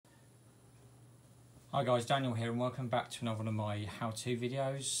Hi guys, Daniel here and welcome back to another one of my how-to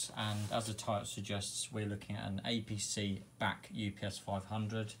videos, and as the title suggests we're looking at an APC back UPS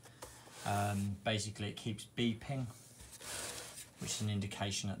 500. Basically it keeps beeping, which is an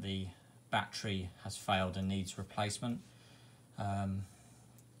indication that the battery has failed and needs replacement.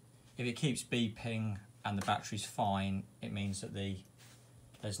 If it keeps beeping and the battery's fine, it means that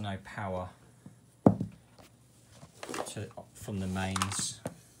there's no power from the mains,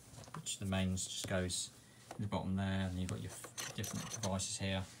 which the mains just goes in the bottom there, and you've got your different devices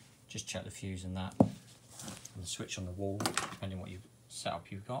here. Just check the fuse and that, and the switch on the wall, depending on what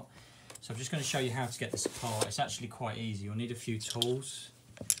setup you've got. So I'm just going to show you how to get this apart. It's actually quite easy. You'll need a few tools,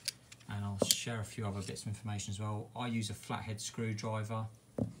 and I'll share a few other bits of information as well. I use a flathead screwdriver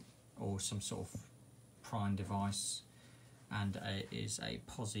or some sort of prime device, and it is a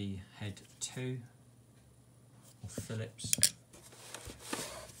Posi Head 2 or Phillips.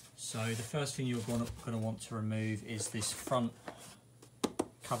 So the first thing you're going to want to remove is this front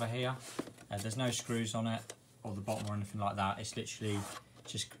cover here. There's no screws on it or the bottom or anything like that. It's literally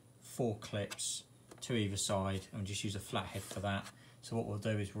just 4 clips to either side, and just use a flathead for that. So what we'll do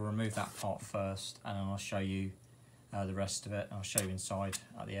is we'll remove that part first, and then I'll show you the rest of it. I'll show you inside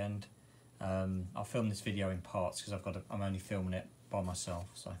at the end. I'll film this video in parts because I'm only filming it by myself.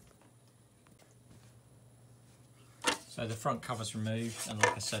 So the front cover's removed, and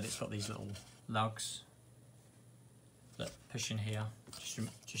like I said, it's got these little lugs that push in here.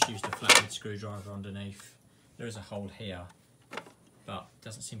 Just use the flathead screwdriver underneath. There is a hole here, but it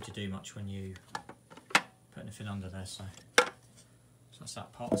doesn't seem to do much when you put anything under there. So that's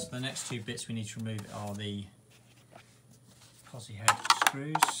that part. So the next 2 bits we need to remove are the Posi Head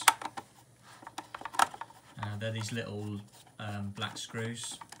screws. They're these little black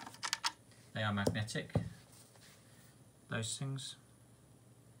screws. They are magnetic, those things,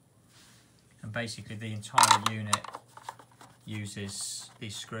 and basically the entire unit uses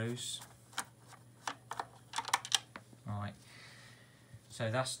these screws. Right, so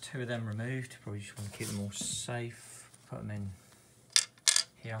that's 2 of them removed. Probably just want to keep them all safe. Put them in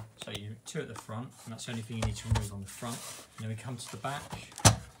here. So 2 at the front, and that's the only thing you need to remove on the front. And then we come to the back,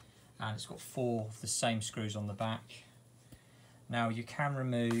 and it's got 4 of the same screws on the back. Now you can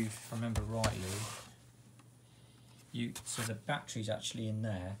remove, if I remember rightly, so the battery's actually in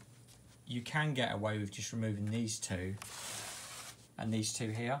there. You can get away with just removing these 2 and these 2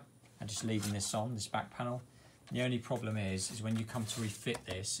 here, and just leaving this on, this back panel. And the only problem is when you come to refit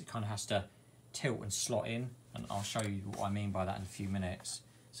this, it kind of has to tilt and slot in, and I'll show you what I mean by that in a few minutes.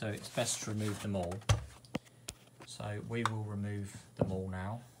 So it's best to remove them all. So we will remove them all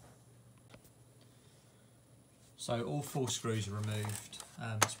now. So all 4 screws are removed.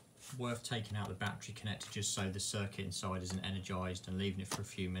 It's worth taking out the battery connector just so the circuit inside isn't energised, and leaving it for a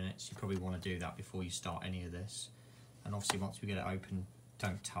few minutes. You probably want to do that before you start any of this. And obviously once we get it open,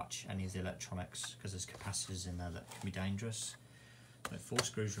 don't touch any of the electronics because there's capacitors in there that can be dangerous. So 4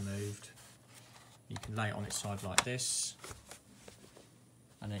 screws removed. You can lay it on its side like this,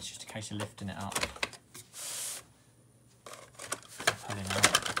 and then it's just a case of lifting it up, pulling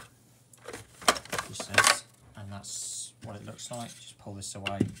out, just says, and that's what it looks like. Just pull this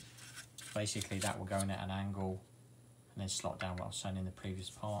away. Basically that will go in at an angle and then slot down, what I was saying in the previous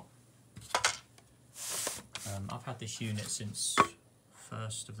part. I've had this unit since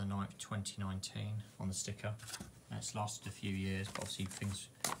 1st of the 9th 2019 on the sticker, and it's lasted a few years, but obviously things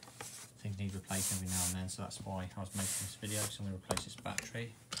need replacing every now and then, so that's why I was making this video, because I'm going to replace this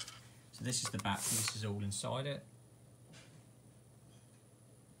battery. So this is the battery, this is all inside it.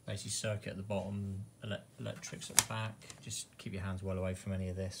 Basically circuit at the bottom, electrics at the back. Just keep your hands well away from any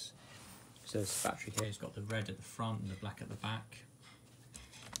of this. So this battery here has got the red at the front and the black at the back.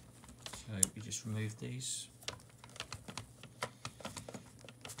 So you just remove these.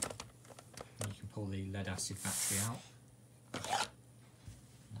 And you can pull the lead acid battery out.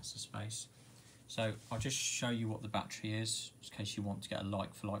 And that's the space. So I'll just show you what the battery is, just in case you want to get a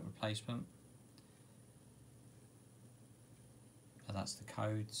like-for-like replacement. So that's the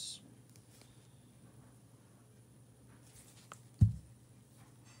codes.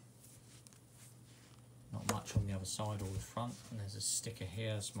 Not much on the other side or the front, and there's a sticker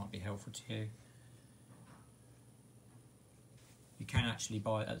here. This might be helpful to you. You can actually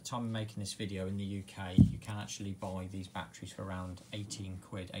buy, at the time of making this video in the UK, you can actually buy these batteries for around 18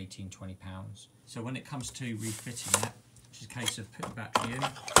 quid, 18–20 pounds. So when it comes to refitting it, it's a case of putting the battery in,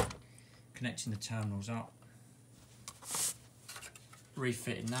 connecting the terminals up,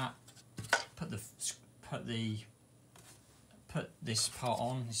 refitting that, put this part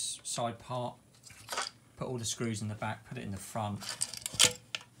on, this side part, put all the screws in the back, put it in the front,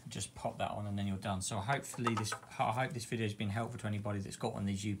 and just pop that on and then you're done. So I hope this video has been helpful to anybody that's got one of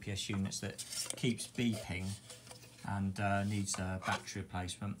these UPS units that keeps beeping and needs a battery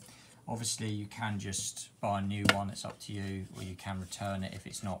replacement. Obviously you can just buy a new one, it's up to you, or you can return it if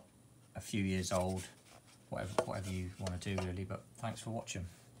it's not a few years old, whatever you want to do really. But thanks for watching.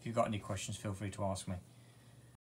 If you've got any questions, feel free to ask me.